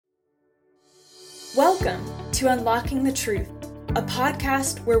Welcome to Unlocking the Truth, a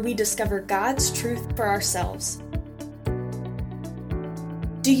podcast where we discover God's truth for ourselves.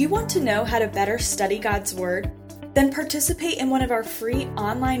 Do you want to know how to better study God's Word? Then participate in one of our free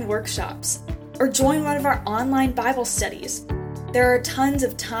online workshops or join one of our online Bible studies. There are tons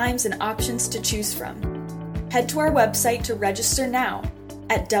of times and options to choose from. Head to our website to register now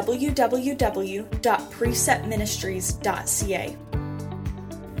at www.preceptministries.ca.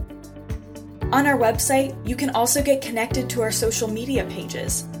 On our website, you can also get connected to our social media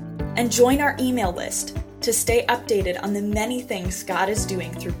pages and join our email list to stay updated on the many things God is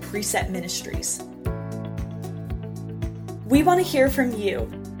doing through Precept Ministries. We want to hear from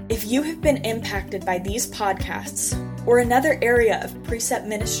you. If you have been impacted by these podcasts or another area of Precept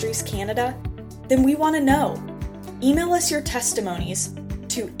Ministries Canada, then we want to know. Email us your testimonies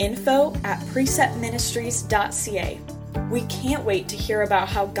to info@preceptministries.ca. We can't wait to hear about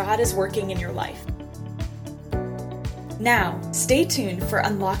how God is working in your life. Now, stay tuned for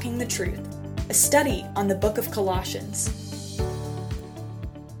Unlocking the Truth, a study on the book of Colossians.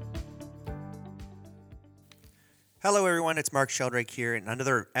 Hello, everyone. It's Mark Sheldrake here in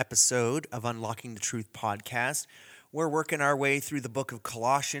another episode of Unlocking the Truth podcast. We're working our way through the book of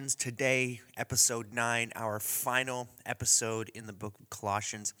Colossians. Today, episode 9, our final episode in the book of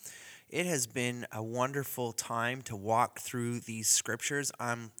Colossians. It has been a wonderful time to walk through these scriptures.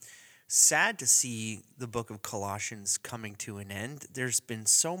 I'm sad to see the book of Colossians coming to an end. There's been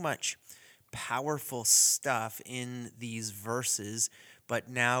so much powerful stuff in these verses, but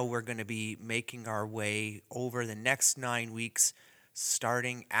now we're going to be making our way over the next 9 weeks,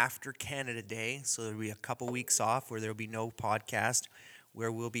 starting after Canada Day. So there'll be a couple weeks off where there'll be no podcast, where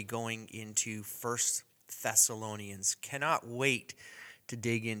we'll be going into 1 Thessalonians. Cannot wait to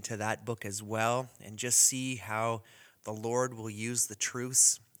dig into that book as well and just see how the Lord will use the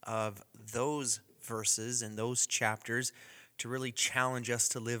truths of those verses and those chapters to really challenge us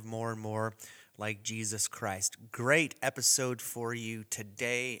to live more and more like Jesus Christ. Great episode for you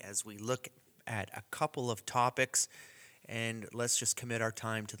today as we look at a couple of topics, and let's just commit our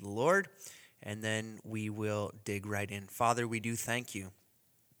time to the Lord, and then we will dig right in. Father, we do thank you.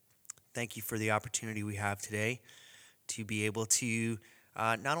 Thank you for the opportunity we have today to be able to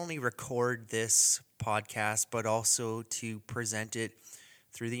not only record this podcast, but also to present it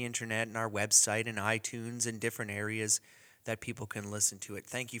through the internet and our website and iTunes and different areas that people can listen to it.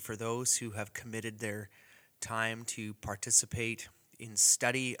 Thank you for those who have committed their time to participate in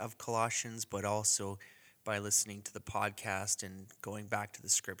study of Colossians, but also by listening to the podcast and going back to the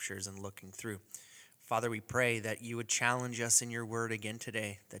scriptures and looking through. Father, we pray that you would challenge us in your word again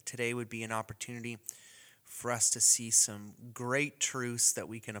today, that today would be an opportunity for us to see some great truths that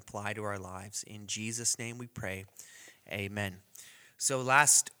we can apply to our lives. In Jesus' name we pray. Amen. So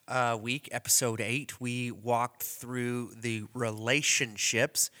last week, episode 8, we walked through the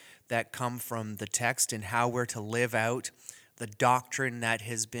relationships that come from the text and how we're to live out the doctrine that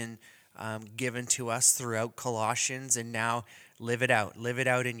has been given to us throughout Colossians, and now live it out. Live it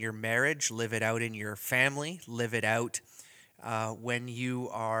out in your marriage, live it out in your family, live it out when you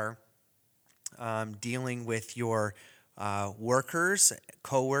are dealing with your workers,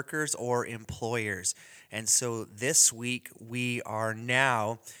 co-workers, or employers. And so this week, we are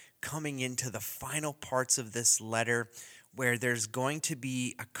now coming into the final parts of this letter where there's going to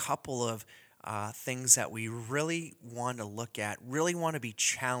be a couple of things that we really want to look at, really want to be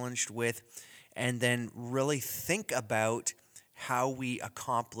challenged with, and then really think about how we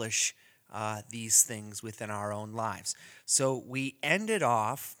accomplish these things within our own lives. So we ended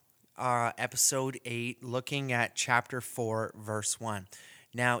off episode 8 looking at chapter 4, verse 1.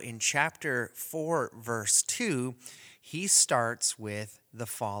 Now, in chapter 4, verse 2, he starts with the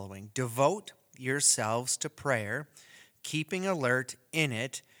following: devote yourselves to prayer, keeping alert in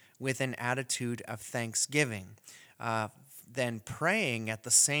it with an attitude of thanksgiving. Then praying at the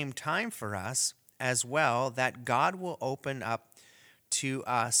same time for us as well, that God will open up to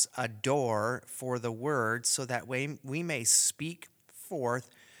us a door for the word, so that we may speak forth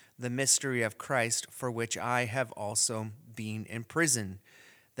the mystery of Christ, for which I have also been imprisoned,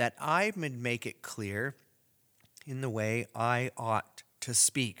 that I may make it clear in the way I ought to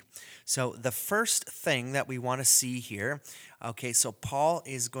speak. So the first thing that we want to see here, so Paul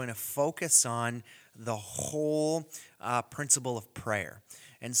is going to focus on the whole principle of prayer.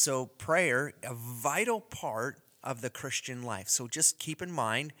 And so prayer, a vital part of the Christian life. So just keep in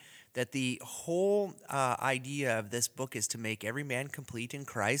mind that the whole idea of this book is to make every man complete in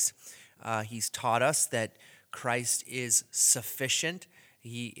Christ. He's taught us that Christ is sufficient,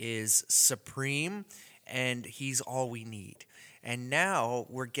 he is supreme, and he's all we need. And now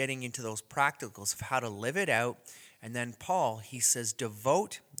we're getting into those practicals of how to live it out. And then Paul, he says,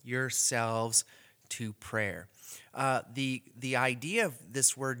 devote yourselves to prayer. The idea of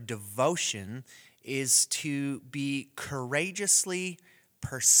this word devotion is to be courageously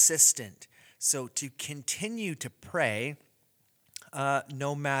persistent. So to continue to pray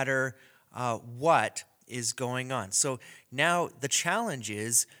no matter what is going on. So now the challenge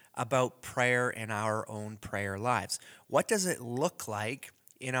is about prayer in our own prayer lives. What does it look like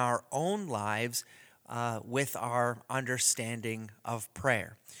in our own lives with our understanding of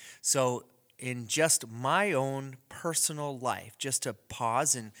prayer? So in just my own personal life, just to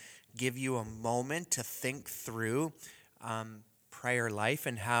pause and give you a moment to think through prayer life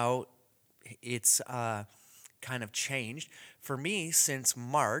and how it's kind of changed. For me, since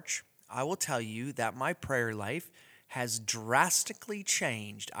March, I will tell you that my prayer life has drastically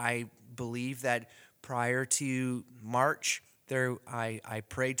changed. I believe that prior to March, I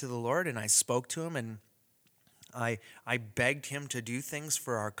prayed to the Lord and I spoke to him, and I begged him to do things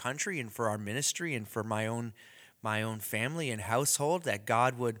for our country and for our ministry and for my own family and household, that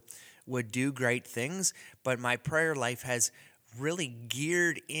God would do great things. But my prayer life has really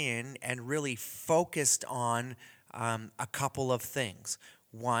geared in and really focused on a couple of things.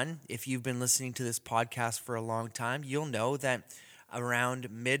 One, if you've been listening to this podcast for a long time, you'll know that around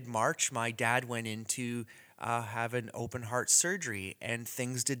mid-March, my dad went into have an open heart surgery, and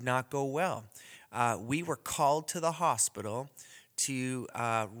things did not go well. We were called to the hospital to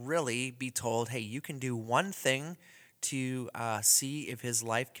really be told, hey, you can do one thing to see if his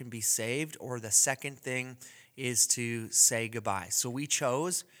life can be saved, or the second thing is to say goodbye. So we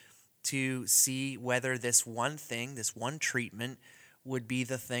chose to see whether this one thing, this one treatment, would be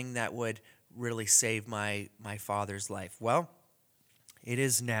the thing that would really save my father's life. Well, it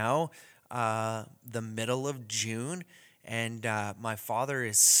is now the middle of June, and my father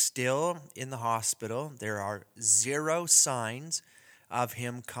is still in the hospital. There are zero signs of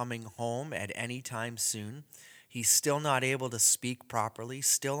him coming home at any time soon. He's still not able to speak properly,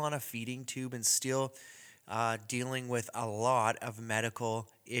 still on a feeding tube, and still dealing with a lot of medical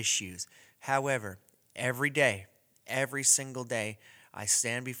issues. However, every day, every single day, I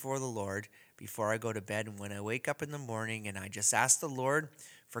stand before the Lord before I go to bed, and when I wake up in the morning, and I just ask the Lord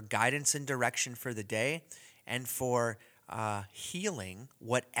for guidance and direction for the day, and for healing,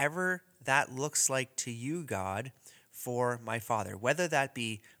 whatever that looks like to you, God, for my father, whether that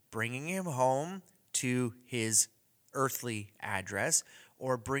be bringing him home to his earthly address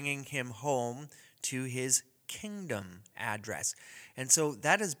or bringing him home to his kingdom address. And so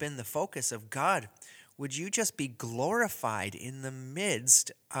that has been the focus of God. Would you just be glorified in the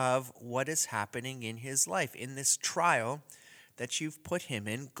midst of what is happening in his life, in this trial that you've put him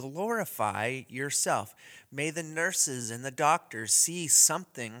in? Glorify yourself. May the nurses and the doctors see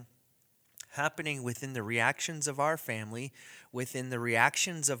something happening within the reactions of our family, within the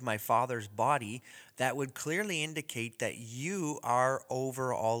reactions of my father's body, that would clearly indicate that you are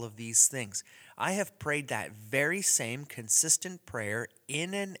over all of these things. I have prayed that very same consistent prayer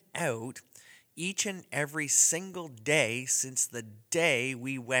in and out each and every single day since the day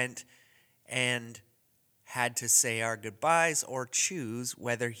we went and had to say our goodbyes or choose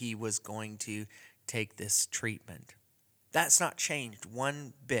whether he was going to take this treatment. That's not changed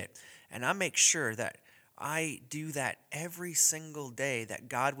one bit. And I make sure that I do that every single day, that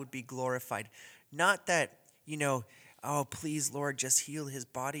God would be glorified. Not that, oh, please, Lord, just heal his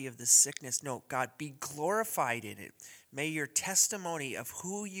body of this sickness. No, God, be glorified in it. May your testimony of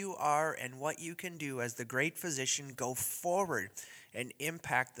who you are and what you can do as the great physician go forward and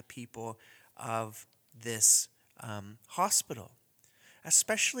impact the people of this hospital,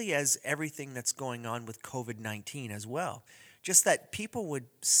 especially as everything that's going on with COVID-19 as well. Just that people would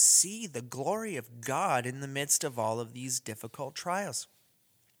see the glory of God in the midst of all of these difficult trials.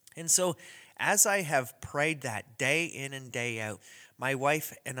 And so as I have prayed that day in and day out, my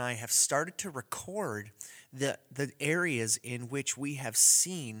wife and I have started to record the areas in which we have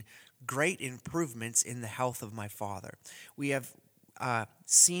seen great improvements in the health of my father. We have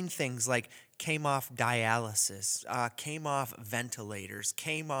seen things like came off dialysis, came off ventilators,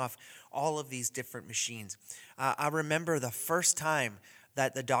 came off all of these different machines. I remember the first time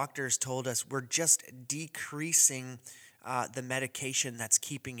that the doctors told us we're just decreasing the medication that's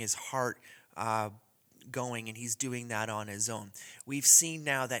keeping his heart going, and he's doing that on his own. We've seen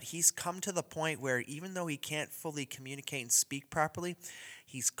now that he's come to the point where even though he can't fully communicate and speak properly,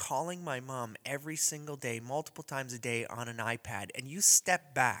 he's calling my mom every single day, multiple times a day on an iPad. And you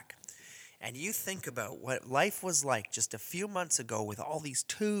step back and you think about what life was like just a few months ago with all these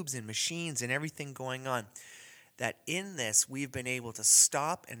tubes and machines and everything going on. that in this we've been able to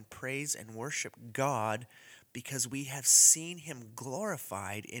stop and praise and worship God because we have seen him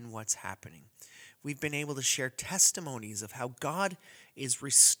glorified in what's happening. We've been able to share testimonies of how God is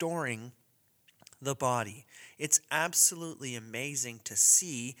restoring the body. It's absolutely amazing to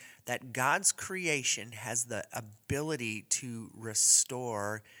see that God's creation has the ability to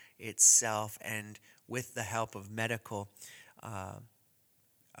restore itself, and with the help of medical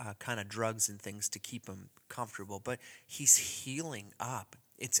kind of drugs and things to keep him comfortable. But he's healing up.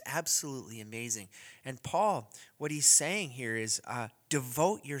 It's absolutely amazing. And Paul, what he's saying here is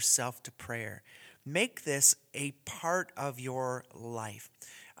devote yourself to prayer. Make this a part of your life.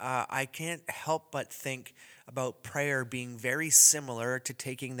 I can't help but think about prayer being very similar to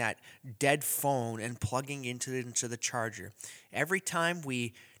taking that dead phone and plugging into the charger. Every time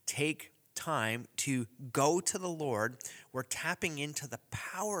we take time to go to the Lord, we're tapping into the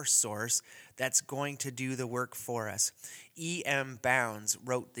power source that's going to do the work for us. E.M. Bounds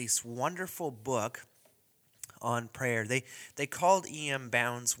wrote this wonderful book on prayer. They called E.M.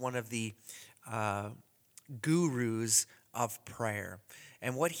 Bounds one of the gurus of prayer.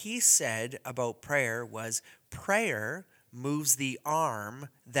 And what he said about prayer was, prayer moves the arm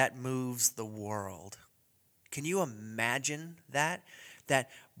that moves the world. Can you imagine that? That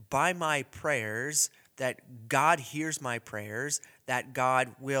by my prayers, that God hears my prayers, that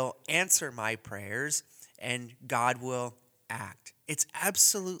God will answer my prayers, and God will act. It's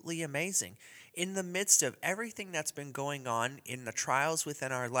absolutely amazing. In the midst of everything that's been going on in the trials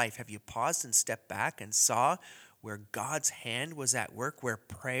within our life, have you paused and stepped back and saw where God's hand was at work, where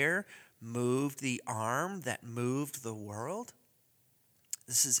prayer moved the arm that moved the world?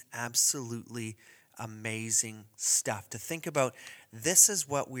 This is absolutely amazing stuff to think about. This is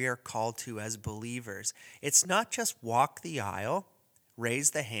what we are called to as believers. It's not just walk the aisle,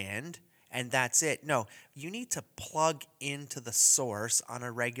 raise the hand, and that's it. No, you need to plug into the source on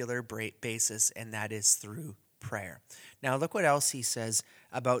a regular basis, and that is through prayer. Now, look what else he says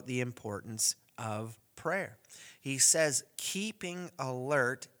about the importance of prayer. He says, keeping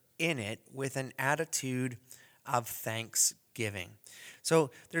alert in it with an attitude of thanksgiving.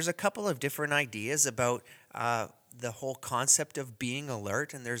 So there's a couple of different ideas about the whole concept of being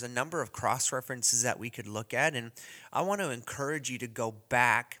alert, and there's a number of cross-references that we could look at, and I want to encourage you to go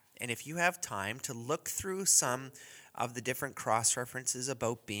back, and if you have time, to look through some of the different cross-references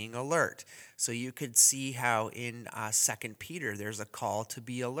about being alert. So you could see how in 2 Peter there's a call to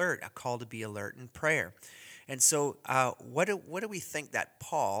be alert, a call to be alert in prayer. And so what do we think that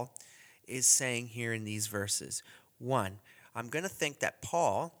Paul is saying here in these verses? One, I'm going to think that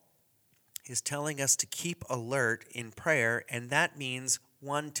Paul is telling us to keep alert in prayer, and that means,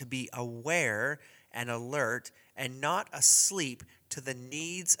 one, to be aware and alert and not asleep to the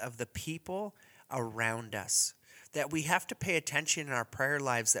needs of the people around us. That we have to pay attention in our prayer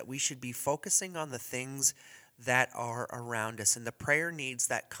lives, that we should be focusing on the things that are around us and the prayer needs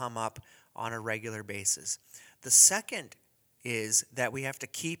that come up on a regular basis. The second is that we have to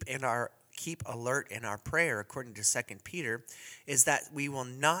keep alert in our prayer, according to 2 Peter, is that we will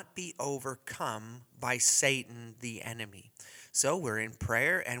not be overcome by Satan, the enemy. So we're in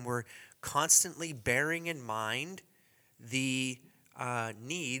prayer and we're constantly bearing in mind the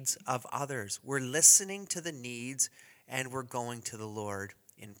needs of others. We're listening to the needs and we're going to the Lord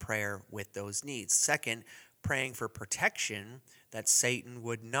in prayer with those needs. Second, praying for protection, that Satan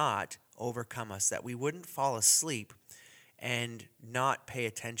would not overcome us, that we wouldn't fall asleep and not pay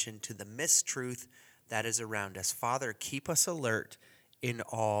attention to the mistruth that is around us. Father, keep us alert in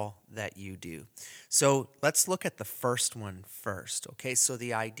all that you do. So let's look at the first one first. Okay, so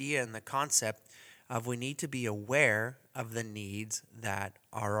the idea and the concept of we need to be aware of the needs that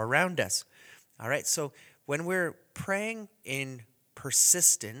are around us. All right, so when we're praying in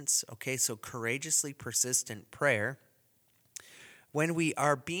persistence, okay, so courageously persistent prayer, when we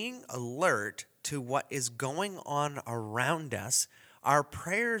are being alert to what is going on around us, our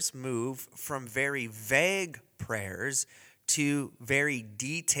prayers move from very vague prayers to very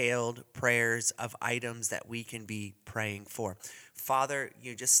detailed prayers of items that we can be praying for. Father,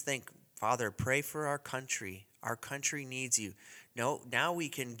 you just think, Father, pray for our country. Our country needs you. No, now we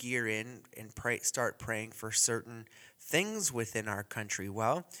can gear in and start praying for certain things within our country.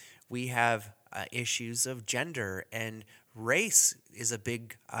 Well, we have issues of gender, and race is a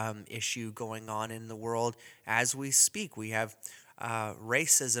big issue going on in the world as we speak. We have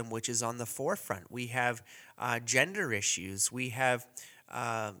racism, which is on the forefront. We have gender issues. We have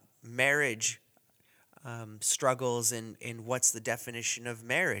marriage struggles in what's the definition of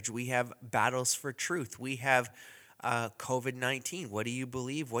marriage. We have battles for truth. We have COVID-19. What do you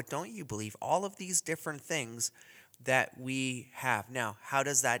believe? What don't you believe? All of these different things that we have. Now, how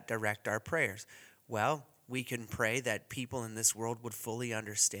does that direct our prayers? Well, we can pray that people in this world would fully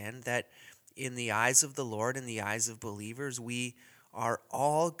understand that in the eyes of the Lord, in the eyes of believers, we are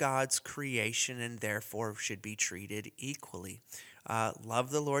all God's creation and therefore should be treated equally.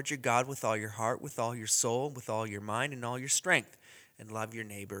 Love the Lord your God with all your heart, with all your soul, with all your mind, and all your strength, and love your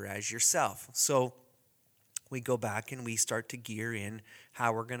neighbor as yourself. So we go back and we start to gear in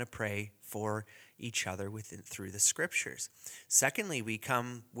how we're going to pray for each other through the scriptures. Secondly, we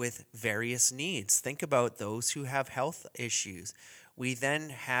come with various needs. Think about those who have health issues. We then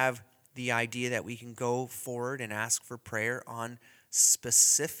have the idea that we can go forward and ask for prayer on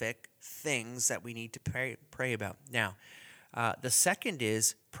specific things that we need to pray about. Now, the second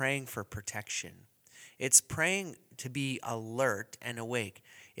is praying for protection. It's praying to be alert and awake.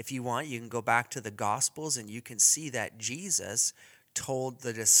 If you want, you can go back to the Gospels and you can see that Jesus told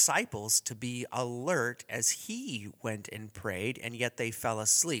the disciples to be alert as he went and prayed, and yet they fell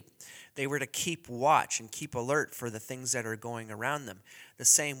asleep. They were to keep watch and keep alert for the things that are going around them, the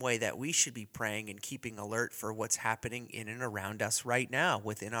same way that we should be praying and keeping alert for what's happening in and around us right now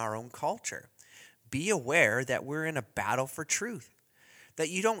within our own culture. Be aware that we're in a battle for truth, that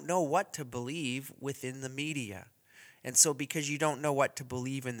you don't know what to believe within the media. And so because you don't know what to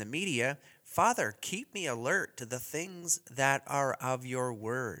believe in the media, Father, keep me alert to the things that are of your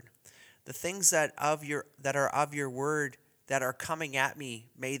word. The things that are of your word that are coming at me,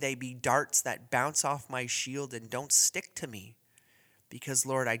 may they be darts that bounce off my shield and don't stick to me. Because,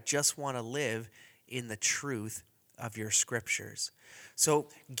 Lord, I just want to live in the truth of your scriptures. So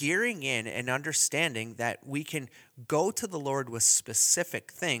gearing in and understanding that we can go to the Lord with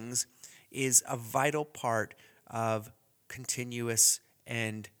specific things is a vital part of continuous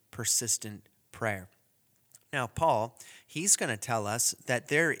and persistent prayer. Now, Paul, he's going to tell us that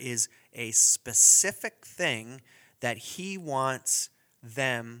there is a specific thing that he wants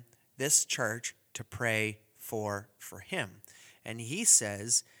them, this church, to pray for him. And he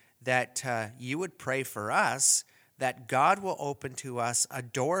says that you would pray for us, that God will open to us a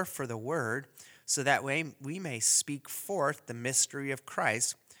door for the word, so that we may speak forth the mystery of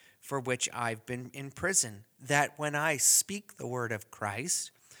Christ, for which I've been in prison, that when I speak the word of Christ,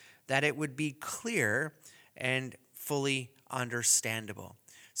 that it would be clear and fully understandable.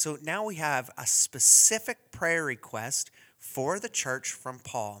 So now we have a specific prayer request for the church from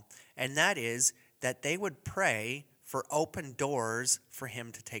Paul, and that is that they would pray for open doors for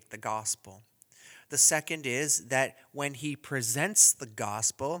him to take the gospel. The second is that when he presents the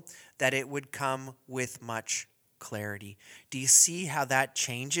gospel, that it would come with much clarity. Do you see how that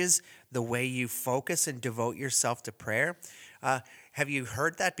changes the way you focus and devote yourself to prayer? Have you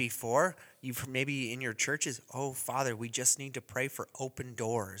heard that before? You've maybe in your churches, oh, Father, we just need to pray for open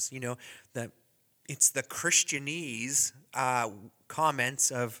doors. You know, it's the Christianese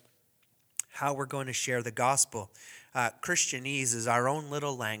comments of how we're going to share the gospel. Christianese is our own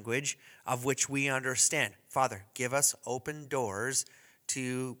little language of which we understand. Father, give us open doors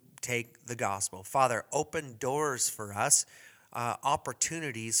to take the gospel. Father, open doors for us,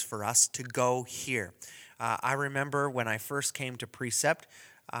 opportunities for us to go here. I remember when I first came to Precept,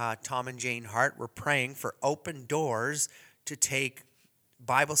 Tom and Jane Hart were praying for open doors to take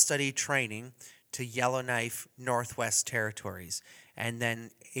Bible study training to Yellowknife, Northwest Territories. And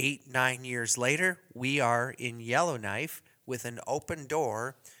then 8-9 years later, we are in Yellowknife with an open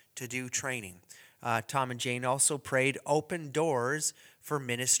door to do training. Tom and Jane also prayed open doors for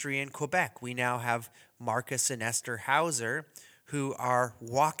ministry in Quebec. We now have Marcus and Esther Hauser, who are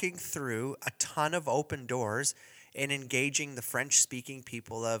walking through a ton of open doors and engaging the French-speaking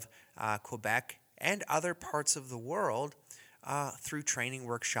people of Quebec and other parts of the world through training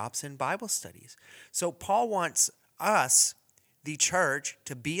workshops and Bible studies. So Paul wants us, the church,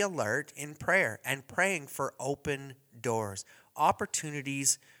 to be alert in prayer and praying for open doors,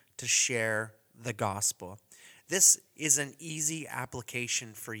 opportunities to share the gospel. This is an easy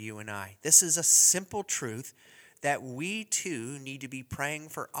application for you and I. This is a simple truth that we too need to be praying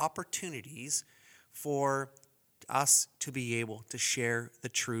for opportunities for us to be able to share the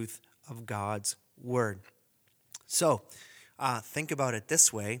truth of God's word. So think about it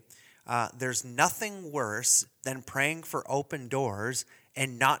this way. There's nothing worse than praying for open doors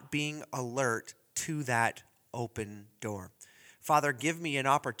and not being alert to that open door. Father, give me an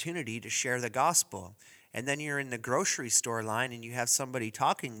opportunity to share the gospel. And then you're in the grocery store line and you have somebody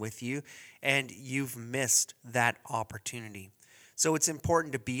talking with you and you've missed that opportunity. So it's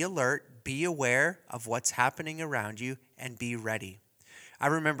important to be alert, be aware of what's happening around you, and be ready. I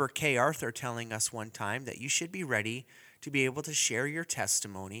remember Kay Arthur telling us one time that you should be ready to be able to share your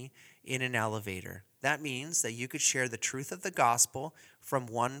testimony in an elevator. That means that you could share the truth of the gospel from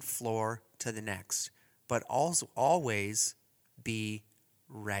one floor to the next, but also always be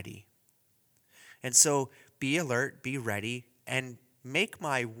ready. And so be alert, be ready, and make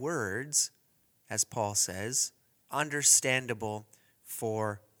my words, as Paul says, understandable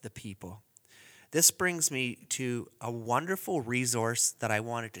for the people. This brings me to a wonderful resource that I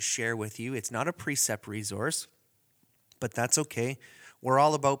wanted to share with you. It's not a precept resource, but that's okay. We're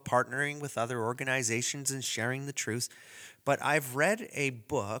all about partnering with other organizations and sharing the truth. But I've read a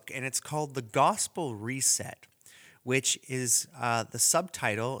book, and it's called The Gospel Reset, which is the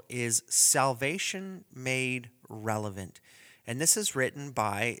subtitle is Salvation Made Relevant. And this is written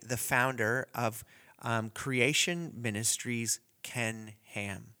by the founder of Creation Ministries, Ken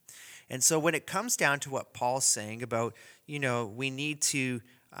Ham. And so when it comes down to what Paul's saying about, we need to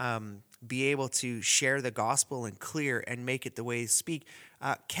be able to share the gospel and clear and make it the way they speak,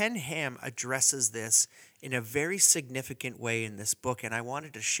 Ken Ham addresses this in a very significant way in this book, and I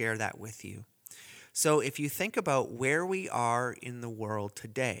wanted to share that with you. So if you think about where we are in the world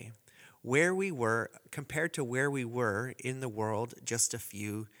today, where we were compared to where we were in the world just a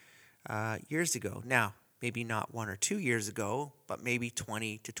few years ago. Now, maybe not 1 or 2 years ago, but maybe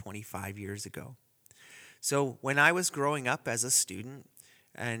 20 to 25 years ago. So when I was growing up as a student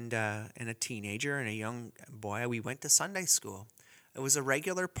and a teenager and a young boy, we went to Sunday school. It was a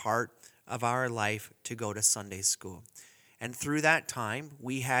regular part of our life to go to Sunday school. And through that time,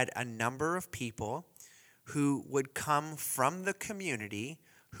 we had a number of people who would come from the community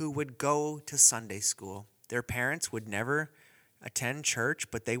who would go to Sunday school. Their parents would never attend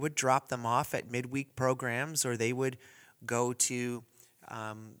church, but they would drop them off at midweek programs, or they would go to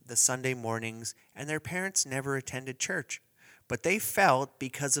the Sunday mornings, and their parents never attended church. But they felt,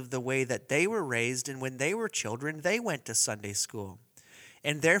 because of the way that they were raised and when they were children, they went to Sunday school.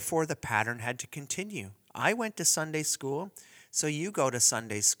 And therefore, the pattern had to continue. I went to Sunday school, so you go to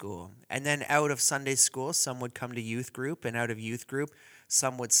Sunday school. And then out of Sunday school, some would come to youth group, and out of youth group,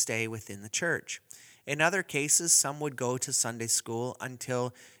 some would stay within the church. In other cases, some would go to Sunday school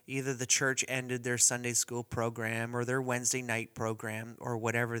until either the church ended their Sunday school program or their Wednesday night program, or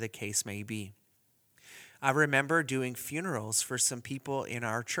whatever the case may be. I remember doing funerals for some people in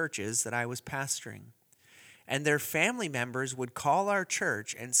our churches that I was pastoring. And their family members would call our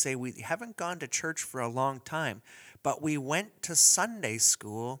church and say, "We haven't gone to church for a long time, but we went to Sunday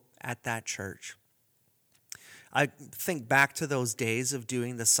school at that church." I think back to those days of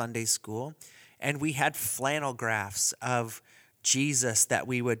doing the Sunday school, and we had flannel graphs of Jesus that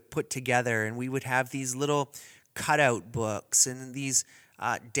we would put together, and we would have these little cutout books and these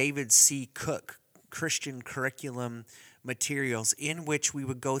David C. Cook Christian curriculum materials in which we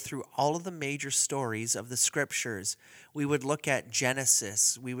would go through all of the major stories of the scriptures. We would look at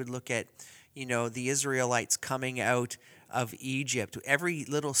Genesis. We would look at, the Israelites coming out of Egypt. Every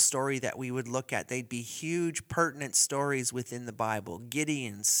little story that we would look at, they'd be huge, pertinent stories within the Bible.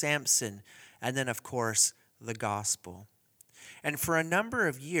 Gideon, Samson, and then, of course, the gospel. And for a number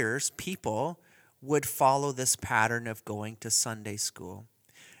of years, people would follow this pattern of going to Sunday school.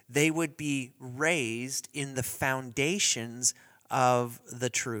 They would be raised in the foundations of the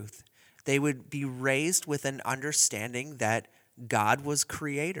truth. They would be raised with an understanding that God was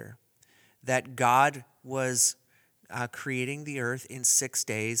creator, that God was creating the earth in 6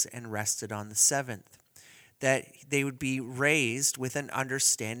 days and rested on the seventh, that they would be raised with an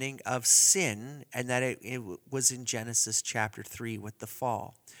understanding of sin, and that it was in Genesis chapter 3 with the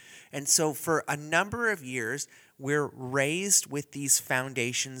fall. And so for a number of years, we're raised with these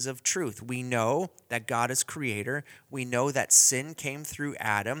foundations of truth. We know that God is creator. We know that sin came through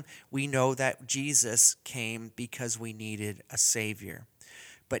Adam. We know that Jesus came because we needed a Savior.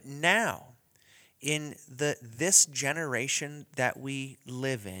 But now, in this generation that we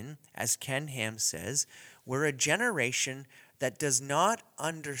live in, as Ken Ham says, we're a generation that does not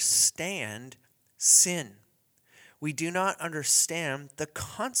understand sin. We do not understand the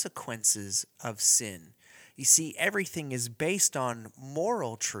consequences of sin. You see, everything is based on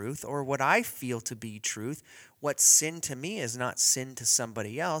moral truth, or what I feel to be truth. What's sin to me is not sin to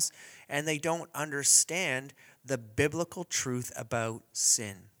somebody else, and they don't understand the biblical truth about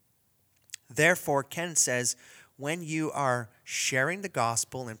sin. Therefore, Ken says, when you are sharing the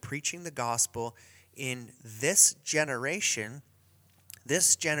gospel and preaching the gospel in this generation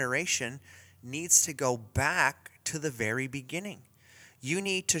needs to go back to the very beginning. You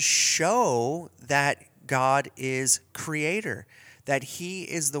need to show that God is creator, that he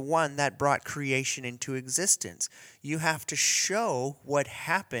is the one that brought creation into existence. You have to show what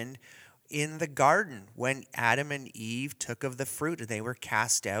happened in the garden when Adam and Eve took of the fruit and they were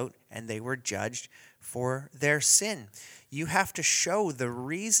cast out and they were judged for their sin. You have to show the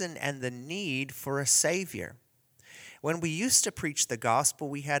reason and the need for a Savior. When we used to preach the gospel,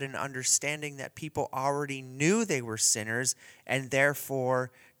 we had an understanding that people already knew they were sinners and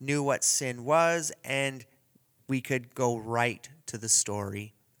therefore knew what sin was, and we could go right to the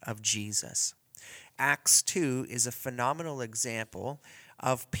story of Jesus. Acts 2 is a phenomenal example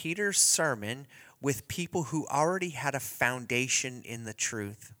of Peter's sermon with people who already had a foundation in the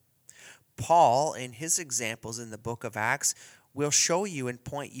truth. Paul, in his examples in the book of Acts, will show you and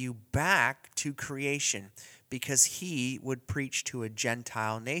point you back to creation, because he would preach to a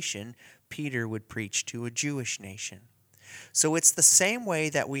Gentile nation. Peter would preach to a Jewish nation. So it's the same way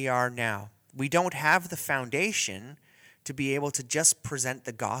that we are now. We don't have the foundation to be able to just present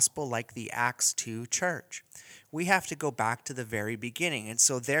the gospel like the Acts 2 church. We have to go back to the very beginning, and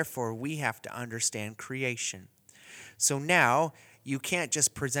so therefore we have to understand creation. So now you can't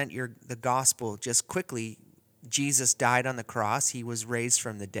just present the gospel just quickly. Jesus died on the cross. He was raised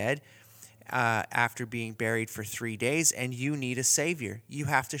from the dead after being buried for 3 days, and you need a Savior. You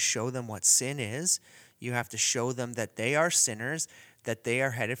have to show them what sin is. You have to show them that they are sinners, that they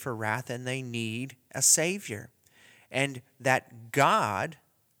are headed for wrath, and they need a Savior. And that God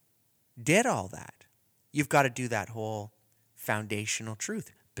did all that. You've got to do that whole foundational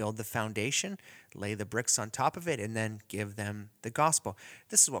truth. Build the foundation, lay the bricks on top of it, and then give them the gospel.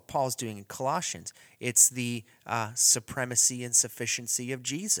 This is what Paul's doing in Colossians. It's the supremacy and sufficiency of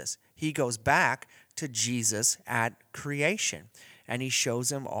Jesus. He goes back to Jesus at creation, and he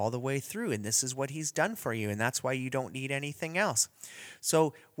shows him all the way through, and this is what he's done for you, and that's why you don't need anything else.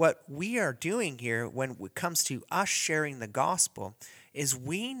 So what we are doing here when it comes to us sharing the gospel is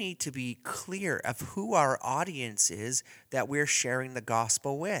we need to be clear of who our audience is that we're sharing the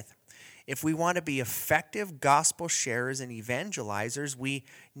gospel with. If we want to be effective gospel sharers and evangelizers, we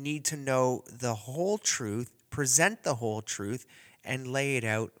need to know the whole truth, present the whole truth, and lay it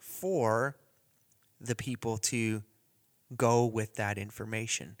out for the people to go with that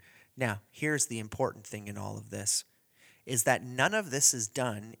information. Now, here's the important thing in all of this, is that none of this is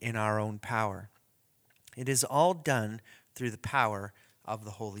done in our own power. It is all done through the power of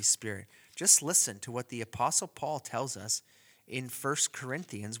the Holy Spirit. Just listen to what the Apostle Paul tells us in 1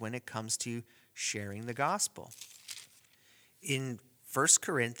 Corinthians when it comes to sharing the gospel. In 1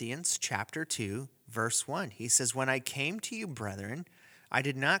 Corinthians chapter 2, verse 1, he says, "When I came to you, brethren, I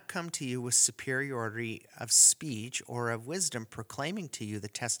did not come to you with superiority of speech or of wisdom, proclaiming to you the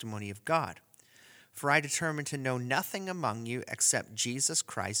testimony of God. For I determined to know nothing among you except Jesus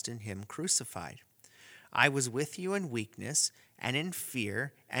Christ and him crucified. I was with you in weakness and in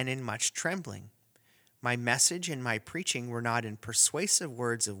fear and in much trembling. My message and my preaching were not in persuasive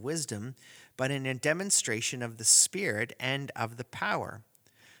words of wisdom, but in a demonstration of the Spirit and of the power,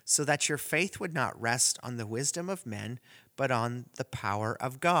 so that your faith would not rest on the wisdom of men, but on the power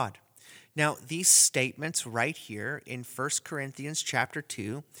of God." Now, these statements right here in 1 Corinthians chapter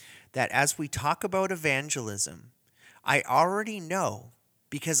 2, that as we talk about evangelism, I already know,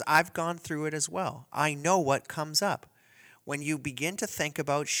 because I've gone through it as well. I know what comes up. When you begin to think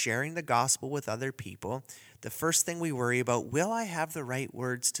about sharing the gospel with other people, the first thing we worry about, will I have the right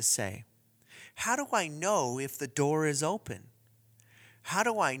words to say? How do I know if the door is open? How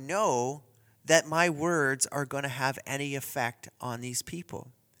do I know that my words are going to have any effect on these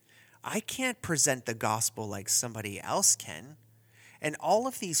people? I can't present the gospel like somebody else can. And all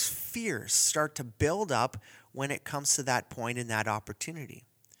of these fears start to build up when it comes to that point in that opportunity.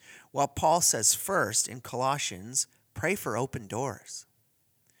 Well, Paul says first in Colossians, pray for open doors.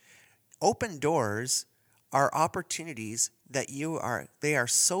 Open doors are opportunities that they are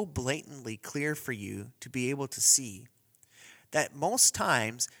so blatantly clear for you to be able to see that most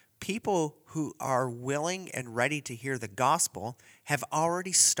times people who are willing and ready to hear the gospel have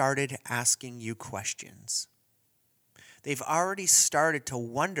already started asking you questions. They've already started to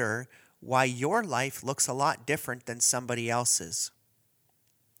wonder why your life looks a lot different than somebody else's.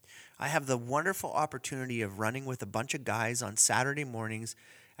 I have the wonderful opportunity of running with a bunch of guys on Saturday mornings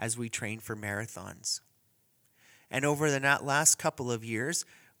as we train for marathons. And over the last couple of years,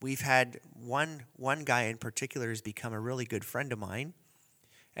 we've had one guy in particular has become a really good friend of mine,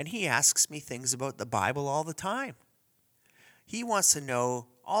 and he asks me things about the Bible all the time. He wants to know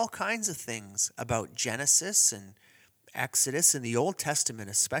all kinds of things about Genesis and Exodus and the Old Testament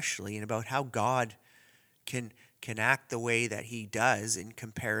especially, and about how God can act the way that he does in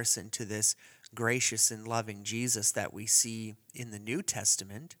comparison to this gracious and loving Jesus that we see in the New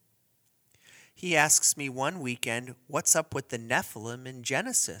Testament. He asks me one weekend, what's up with the Nephilim in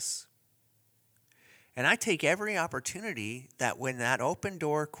Genesis? And I take every opportunity that when that open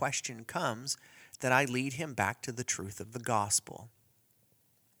door question comes, that I lead him back to the truth of the gospel.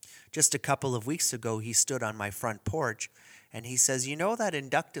 Just a couple of weeks ago, he stood on my front porch and he says, "You know that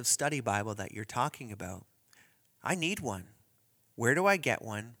inductive study Bible that you're talking about? I need one. Where do I get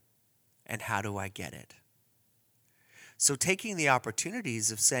one? And how do I get it?" So taking the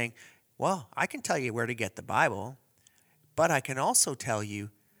opportunities of saying, well, I can tell you where to get the Bible, but I can also tell you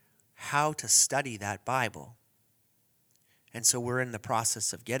how to study that Bible. And so we're in the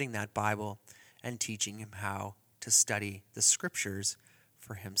process of getting that Bible and teaching him how to study the scriptures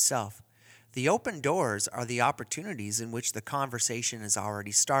for himself. The open doors are the opportunities in which the conversation has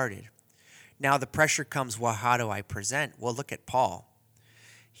already started. Now the pressure comes, well, how do I present? Well, look at Paul.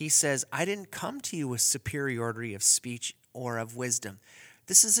 He says, "I didn't come to you with superiority of speech or of wisdom."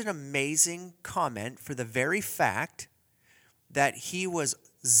 This is an amazing comment for the very fact that he was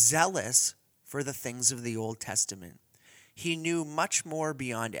zealous for the things of the Old Testament. He knew much more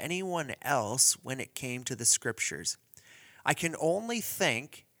beyond anyone else when it came to the scriptures. I can only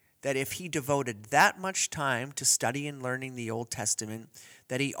think that if he devoted that much time to study and learning the Old Testament,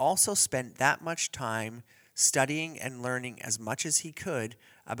 that he also spent that much time studying and learning as much as he could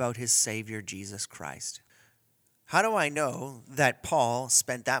about his Savior, Jesus Christ. How do I know that Paul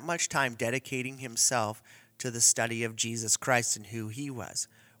spent that much time dedicating himself to the study of Jesus Christ and who he was?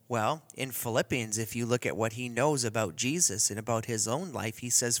 Well, in Philippians, if you look at what he knows about Jesus and about his own life, he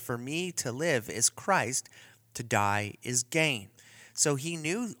says, "For me to live is Christ, to die is gain." So he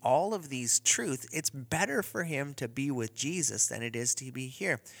knew all of these truths. It's better for him to be with Jesus than it is to be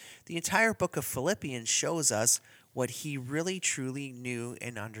here. The entire book of Philippians shows us what he really truly knew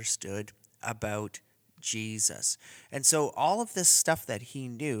and understood about Jesus. And so all of this stuff that he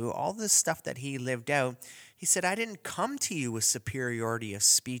knew, all this stuff that he lived out, he said, "I didn't come to you with superiority of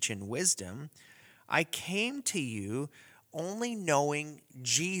speech and wisdom. I came to you only knowing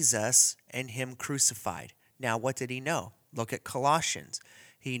Jesus and him crucified." Now, what did he know? Look at Colossians.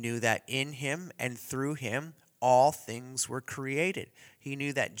 He knew that in him and through him, all things were created. He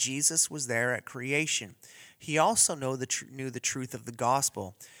knew that Jesus was there at creation. He also knew the truth of the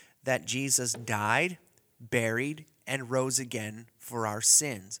gospel, that Jesus died, buried, and rose again for our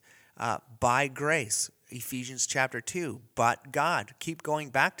sins. By grace, Ephesians chapter 2, but God. Keep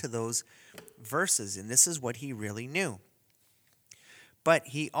going back to those verses, and this is what he really knew. But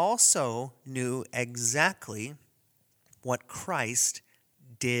he also knew exactly what Christ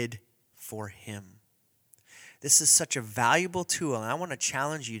did for him. This is such a valuable tool, and I want to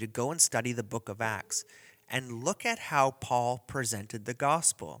challenge you to go and study the book of Acts and look at how Paul presented the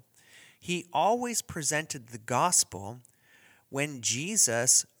gospel. He always presented the gospel when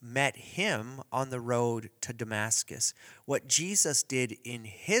Jesus met him on the road to Damascus. What Jesus did in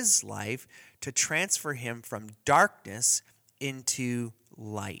his life to transfer him from darkness into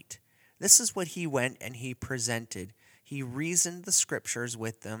light. This is what he went and he presented. He reasoned the scriptures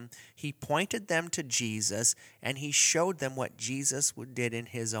with them. He pointed them to Jesus, and he showed them what Jesus did in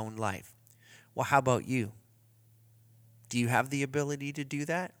his own life. Well, how about you? Do you have the ability to do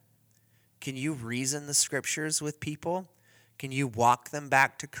that? Can you reason the scriptures with people? Can you walk them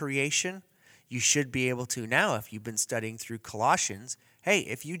back to creation? You should be able to now if you've been studying through Colossians. Hey,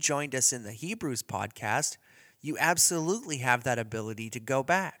 if you joined us in the Hebrews podcast, you absolutely have that ability to go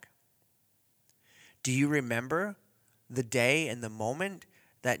back. Do you remember the day and the moment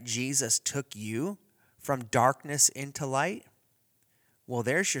that Jesus took you from darkness into light? Well,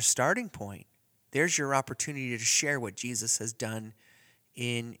 there's your starting point. There's your opportunity to share what Jesus has done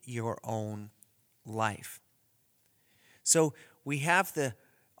in your own life. So we have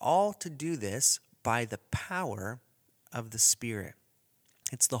all to do this by the power of the Spirit.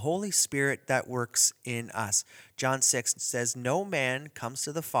 It's the Holy Spirit that works in us. John 6 says, "No man comes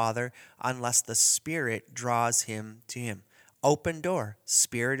to the Father unless the Spirit draws him to him." Open door.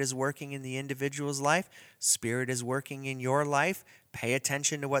 Spirit is working in the individual's life. Spirit is working in your life. Pay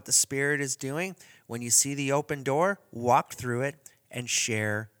attention to what the Spirit is doing. When you see the open door, walk through it and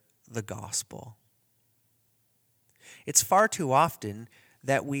share the gospel. It's far too often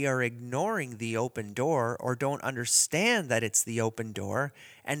that we are ignoring the open door or don't understand that it's the open door,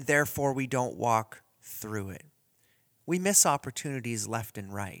 and therefore we don't walk through it. We miss opportunities left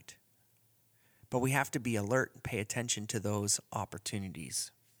and right, but we have to be alert and pay attention to those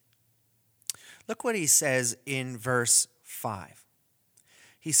opportunities. Look what he says in verse 5.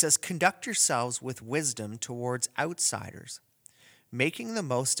 He says, "Conduct yourselves with wisdom towards outsiders, making the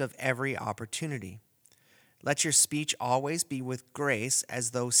most of every opportunity. Let your speech always be with grace,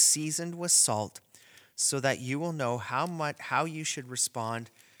 as though seasoned with salt, so that you will know how you should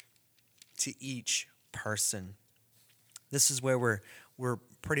respond to each person." This is where we're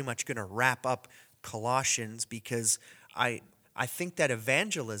pretty much going to wrap up Colossians because I think that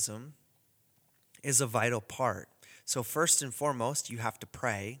evangelism is a vital part. So first and foremost, you have to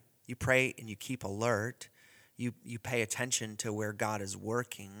pray. You pray and you keep alert. You pay attention to where God is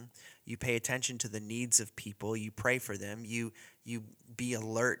working. You pay attention to the needs of people. You pray for them. You be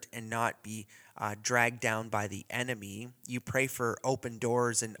alert and not be dragged down by the enemy. You pray for open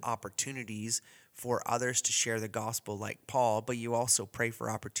doors and opportunities for others to share the gospel like Paul, but you also pray for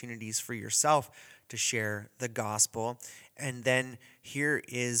opportunities for yourself to share the gospel. And then here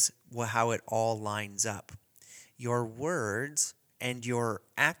is how it all lines up. Your words and your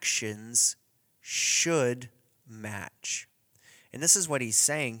actions should match. And this is what he's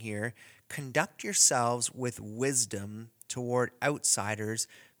saying here. Conduct yourselves with wisdom toward outsiders,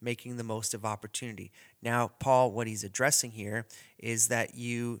 making the most of opportunity. Now, Paul, what he's addressing here is that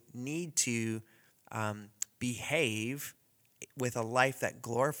you need to behave with a life that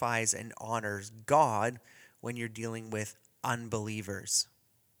glorifies and honors God when you're dealing with unbelievers.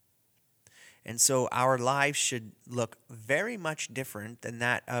 And so our lives should look very much different than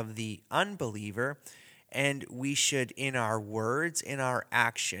that of the unbeliever. And we should, in our words, in our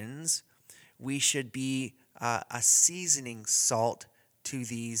actions, we should be a seasoning salt to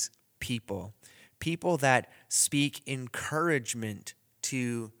these people. People that speak encouragement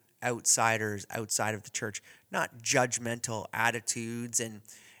to outsiders outside of the church, not judgmental attitudes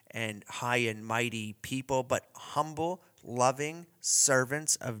and high and mighty people, but humble, loving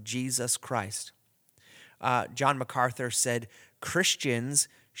servants of Jesus Christ. John MacArthur said, Christians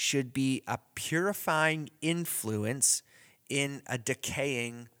should be a purifying influence in a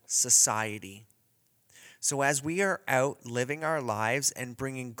decaying society. So as we are out living our lives and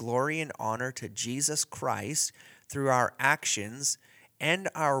bringing glory and honor to Jesus Christ through our actions and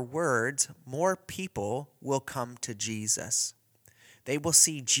our words, more people will come to Jesus. They will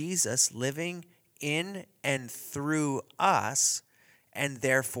see Jesus living in and through us and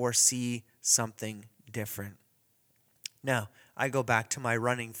therefore see something different. Now, I go back to my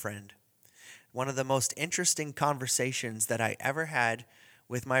running friend. One of the most interesting conversations that I ever had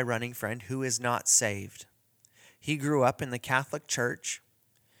with my running friend who is not saved. He grew up in the Catholic Church,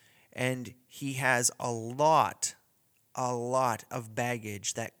 and he has a lot of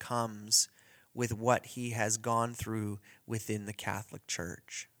baggage that comes with what he has gone through within the Catholic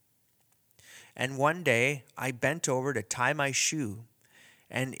Church. And one day, I bent over to tie my shoe,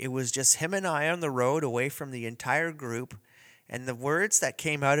 and it was just him and I on the road away from the entire group, and the words that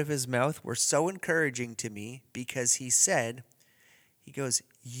came out of his mouth were so encouraging to me because he goes,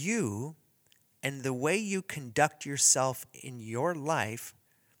 you and the way you conduct yourself in your life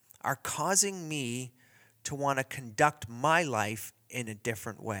are causing me to want to conduct my life in a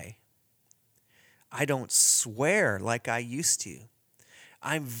different way. I don't swear like I used to.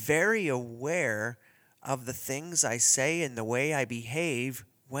 I'm very aware of the things I say and the way I behave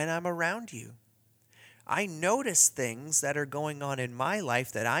when I'm around you. I notice things that are going on in my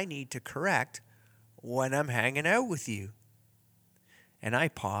life that I need to correct when I'm hanging out with you. And I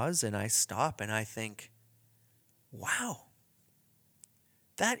pause and I stop and I think, wow,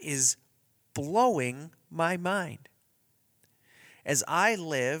 that is blowing my mind. As I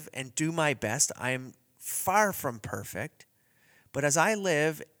live and do my best, I am far from perfect, but as I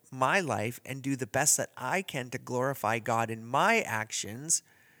live my life and do the best that I can to glorify God in my actions,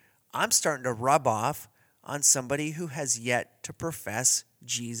 I'm starting to rub off on somebody who has yet to profess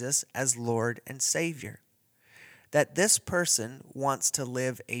Jesus as Lord and Savior. That this person wants to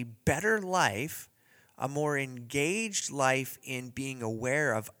live a better life, a more engaged life in being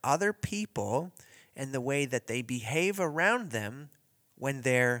aware of other people and the way that they behave around them when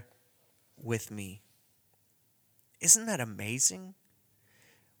they're with me. Isn't that amazing?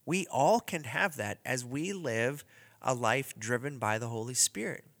 We all can have that as we live a life driven by the Holy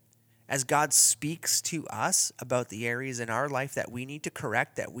Spirit. As God speaks to us about the areas in our life that we need to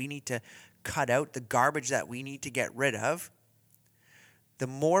correct, that we need to cut out, the garbage that we need to get rid of, the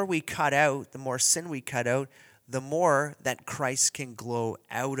more we cut out, the more sin we cut out, the more that Christ can glow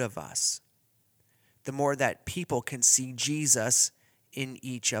out of us. The more that people can see Jesus in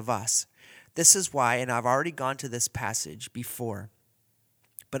each of us. This is why, and I've already gone to this passage before,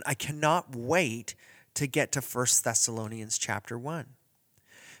 but I cannot wait to get to 1 Thessalonians chapter 1.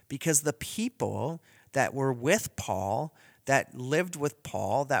 Because the people that were with Paul, that lived with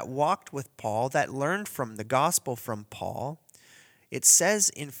Paul, that walked with Paul, that learned from the gospel from Paul, it says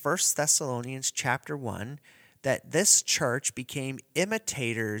in 1 Thessalonians chapter 1 that this church became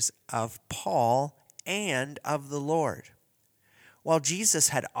imitators of Paul and of the Lord. While Jesus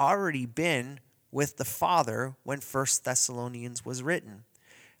had already been with the Father when 1 Thessalonians was written.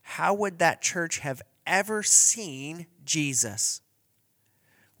 how would that church have ever seen Jesus?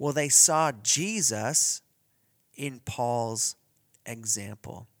 Well, they saw Jesus in Paul's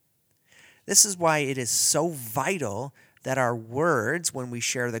example. This is why it is so vital that our words, when we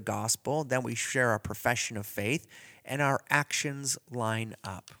share the gospel, then we share our profession of faith, and our actions line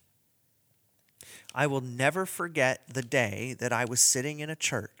up. I will never forget the day that I was sitting in a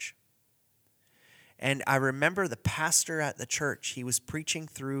church, and I remember the pastor at the church. He was preaching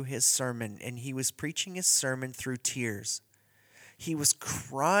through his sermon, and he was preaching his sermon through tears. He was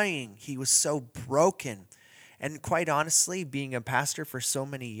crying. He was so broken. And quite honestly, being a pastor for so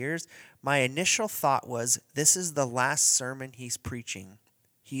many years, my initial thought was, this is the last sermon he's preaching.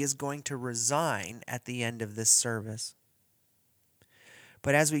 He is going to resign at the end of this service.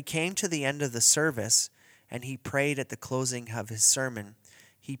 But as we came to the end of the service, and he prayed at the closing of his sermon,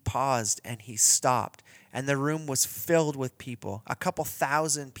 he paused and he stopped, and the room was filled with people. A couple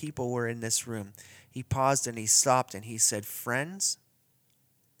thousand people were in this room. He paused and he stopped and he said, "Friends,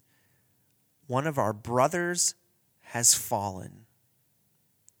 one of our brothers has fallen,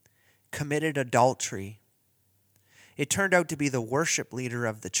 committed adultery." It turned out to be the worship leader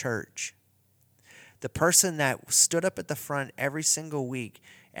of the church, the person that stood up at the front every single week,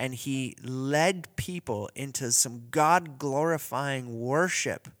 and he led people into some God-glorifying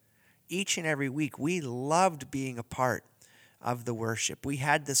worship each and every week. We loved being a part of the worship. We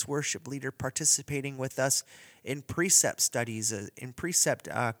had this worship leader participating with us in precept studies, in precept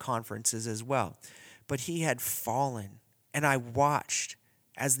conferences as well. But he had fallen, and I watched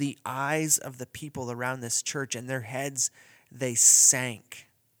as the eyes of the people around this church and their heads, they sank,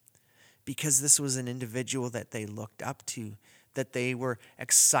 because this was an individual that they looked up to, that they were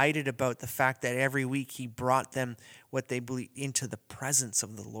excited about the fact that every week he brought them what they believed into the presence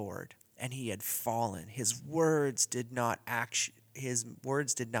of the Lord. And he had fallen. His words did not match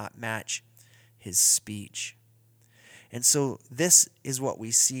his speech. And so this is what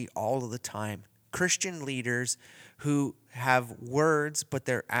we see all of the time. Christian leaders who have words, but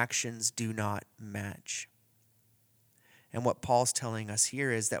their actions do not match. And what Paul's telling us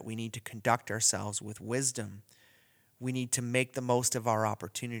here is that we need to conduct ourselves with wisdom. We need to make the most of our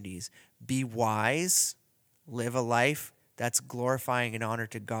opportunities. Be wise, live a life that's glorifying and honor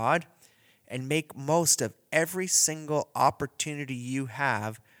to God, and make most of every single opportunity you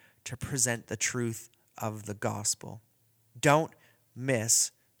have to present the truth of the gospel. Don't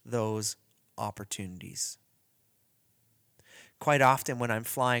miss those opportunities. Quite often when I'm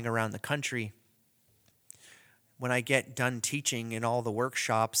flying around the country, when I get done teaching in all the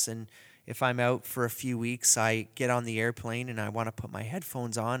workshops, and if I'm out for a few weeks, I get on the airplane and I want to put my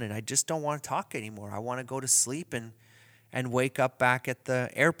headphones on and I just don't want to talk anymore. I want to go to sleep and wake up back at the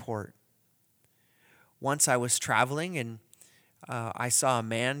airport. Once I was traveling and I saw a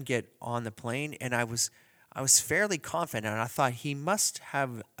man get on the plane, and I was fairly confident, and I thought he must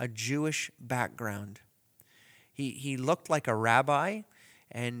have a Jewish background. He looked like a rabbi,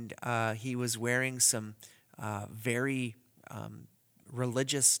 and he was wearing some very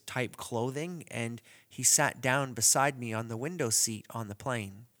religious type clothing, and he sat down beside me on the window seat on the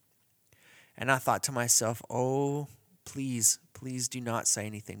plane. And I thought to myself, oh, please do not say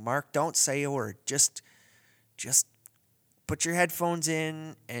anything. Mark, don't say a word. Just put your headphones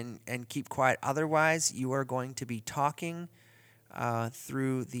in and keep quiet. Otherwise, you are going to be talking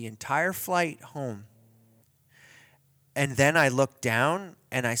through the entire flight home. And then I looked down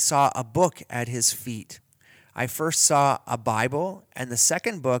and I saw a book at his feet. I first saw a Bible, and the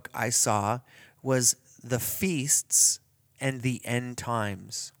second book I saw was The Feasts and the End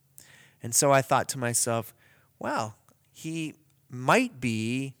Times. And so I thought to myself, well, he might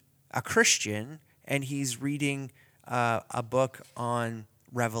be a Christian, and he's reading a book on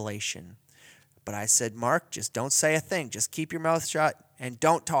Revelation. But I said, Mark, just don't say a thing. Just keep your mouth shut and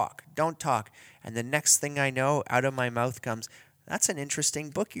don't talk. Don't talk. And the next thing I know, out of my mouth comes, that's an interesting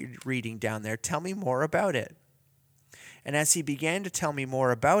book you're reading down there. Tell me more about it. And as he began to tell me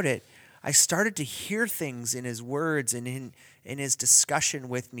more about it, I started to hear things in his words and in his discussion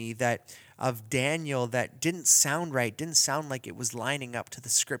with me that of Daniel that didn't sound right, didn't sound like it was lining up to the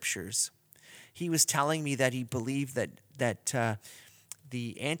scriptures. He was telling me that he believed that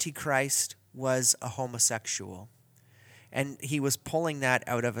the Antichrist was a homosexual. And he was pulling that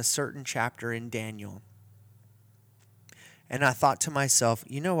out of a certain chapter in Daniel. And I thought to myself,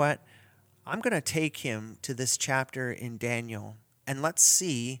 you know what? I'm going to take him to this chapter in Daniel, and let's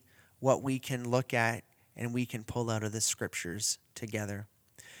see what we can look at and we can pull out of the scriptures together.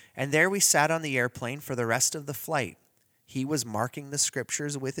 And there we sat on the airplane for the rest of the flight. He was marking the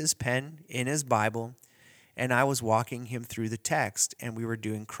scriptures with his pen in his Bible, and I was walking him through the text, and we were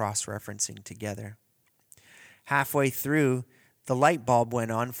doing cross-referencing together. Halfway through, the light bulb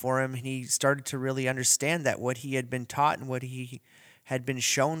went on for him, and he started to really understand that what he had been taught and what he had been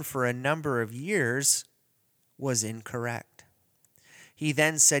shown for a number of years was incorrect. He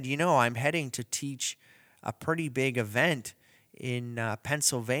then said, I'm heading to teach a pretty big event in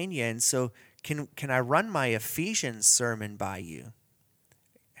Pennsylvania, and so can I run my Ephesians sermon by you?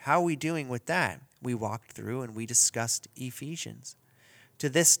 How are we doing with that? We walked through and we discussed Ephesians. To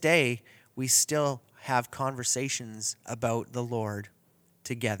this day, we still have conversations about the Lord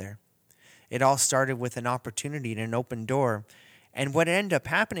together. It all started with an opportunity and an open door. And what ended up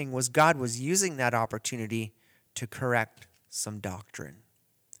happening was God was using that opportunity to correct some doctrine.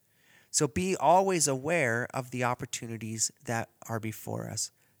 So be always aware of the opportunities that are before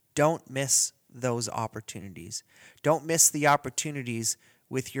us. Don't miss those opportunities. Don't miss the opportunities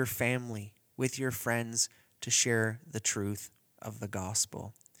with your family, with your friends, to share the truth of the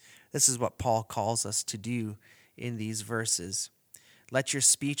gospel. This is what Paul calls us to do in these verses. Let your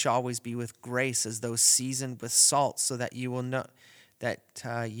speech always be with grace, as though seasoned with salt, so that you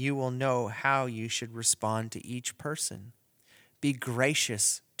will know how you should respond to each person. Be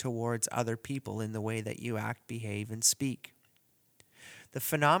gracious towards other people in the way that you act, behave, and speak. The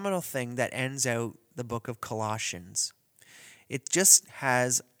phenomenal thing that ends out the book of Colossians, it just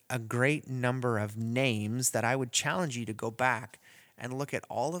has a great number of names that I would challenge you to go back and look at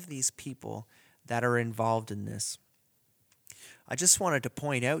all of these people that are involved in this. I just wanted to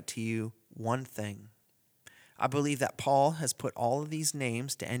point out to you one thing. I believe that Paul has put all of these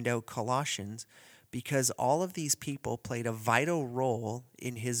names to end out Colossians because all of these people played a vital role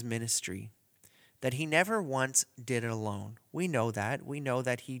in his ministry, that he never once did it alone. We know that. We know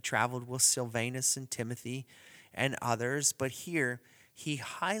that he traveled with Silvanus and Timothy and others, but here he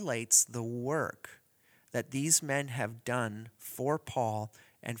highlights the work that these men have done for Paul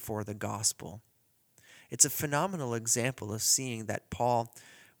and for the gospel. It's a phenomenal example of seeing that Paul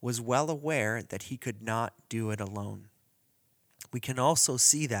was well aware that he could not do it alone. We can also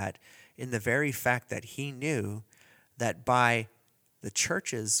see that in the very fact that he knew that by the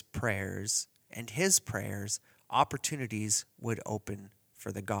church's prayers and his prayers, opportunities would open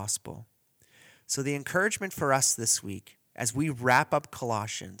for the gospel. So the encouragement for us this week, as we wrap up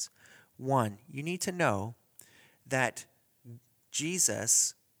Colossians, one, you need to know that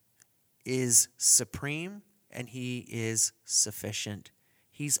Jesus is supreme and he is sufficient.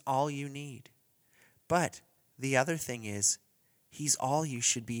 He's all you need. But the other thing is, he's all you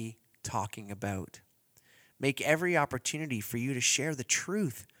should be talking about. Make every opportunity for you to share the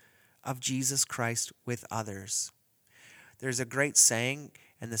truth of Jesus Christ with others. There's a great saying,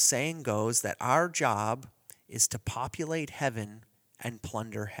 and the saying goes that our job is to populate heaven and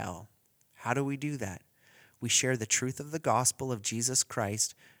plunder hell. How do we do that? We share the truth of the gospel of Jesus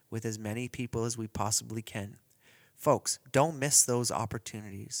Christ with as many people as we possibly can. Folks, don't miss those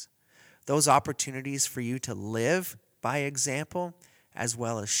opportunities. Those opportunities for you to live by example, as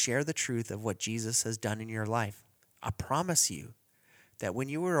well as share the truth of what Jesus has done in your life. I promise you that when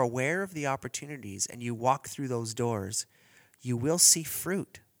you are aware of the opportunities and you walk through those doors, you will see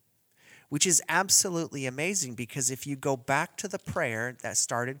fruit, which is absolutely amazing, because if you go back to the prayer that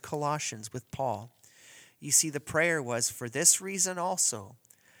started Colossians with Paul, you see the prayer was, "For this reason also,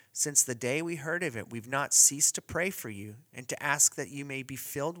 since the day we heard of it, we've not ceased to pray for you and to ask that you may be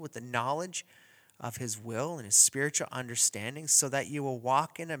filled with the knowledge of his will and his spiritual understanding, so that you will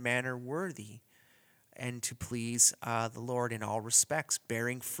walk in a manner worthy and to please the Lord in all respects,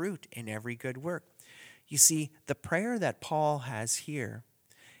 bearing fruit in every good work." You see, the prayer that Paul has here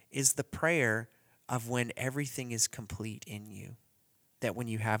is the prayer of when everything is complete in you. That when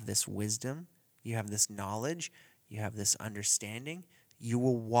you have this wisdom, you have this knowledge, you have this understanding, you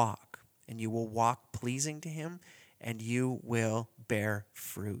will walk, and you will walk pleasing to him, and you will bear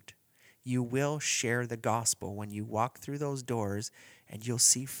fruit. You will share the gospel when you walk through those doors, and you'll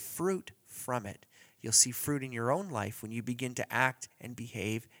see fruit from it. You'll see fruit in your own life when you begin to act and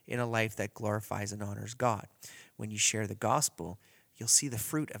behave in a life that glorifies and honors God. When you share the gospel, you'll see the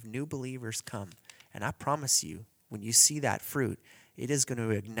fruit of new believers come. And I promise you, when you see that fruit, it is going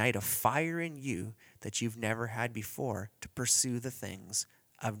to ignite a fire in you that you've never had before to pursue the things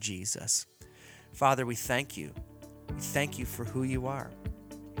of Jesus. Father, we thank you. We thank you for who you are.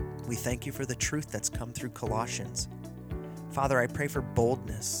 We thank you for the truth that's come through Colossians. Father, I pray for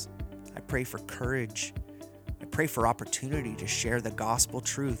boldness. I pray for courage. I pray for opportunity to share the gospel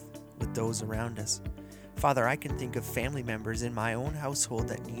truth with those around us. Father, I can think of family members in my own household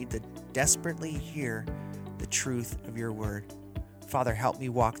that need to desperately hear the truth of your word. Father, help me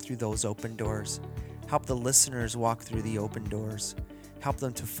walk through those open doors. Help the listeners walk through the open doors. Help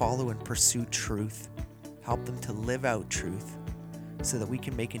them to follow and pursue truth. Help them to live out truth so that we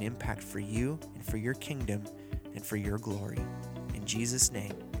can make an impact for you and for your kingdom and for your glory. In Jesus'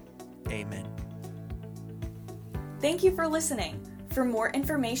 name, amen. Thank you for listening. For more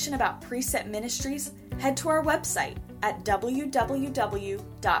information about Precept Ministries, head to our website at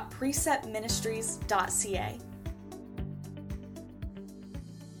www.preceptministries.ca.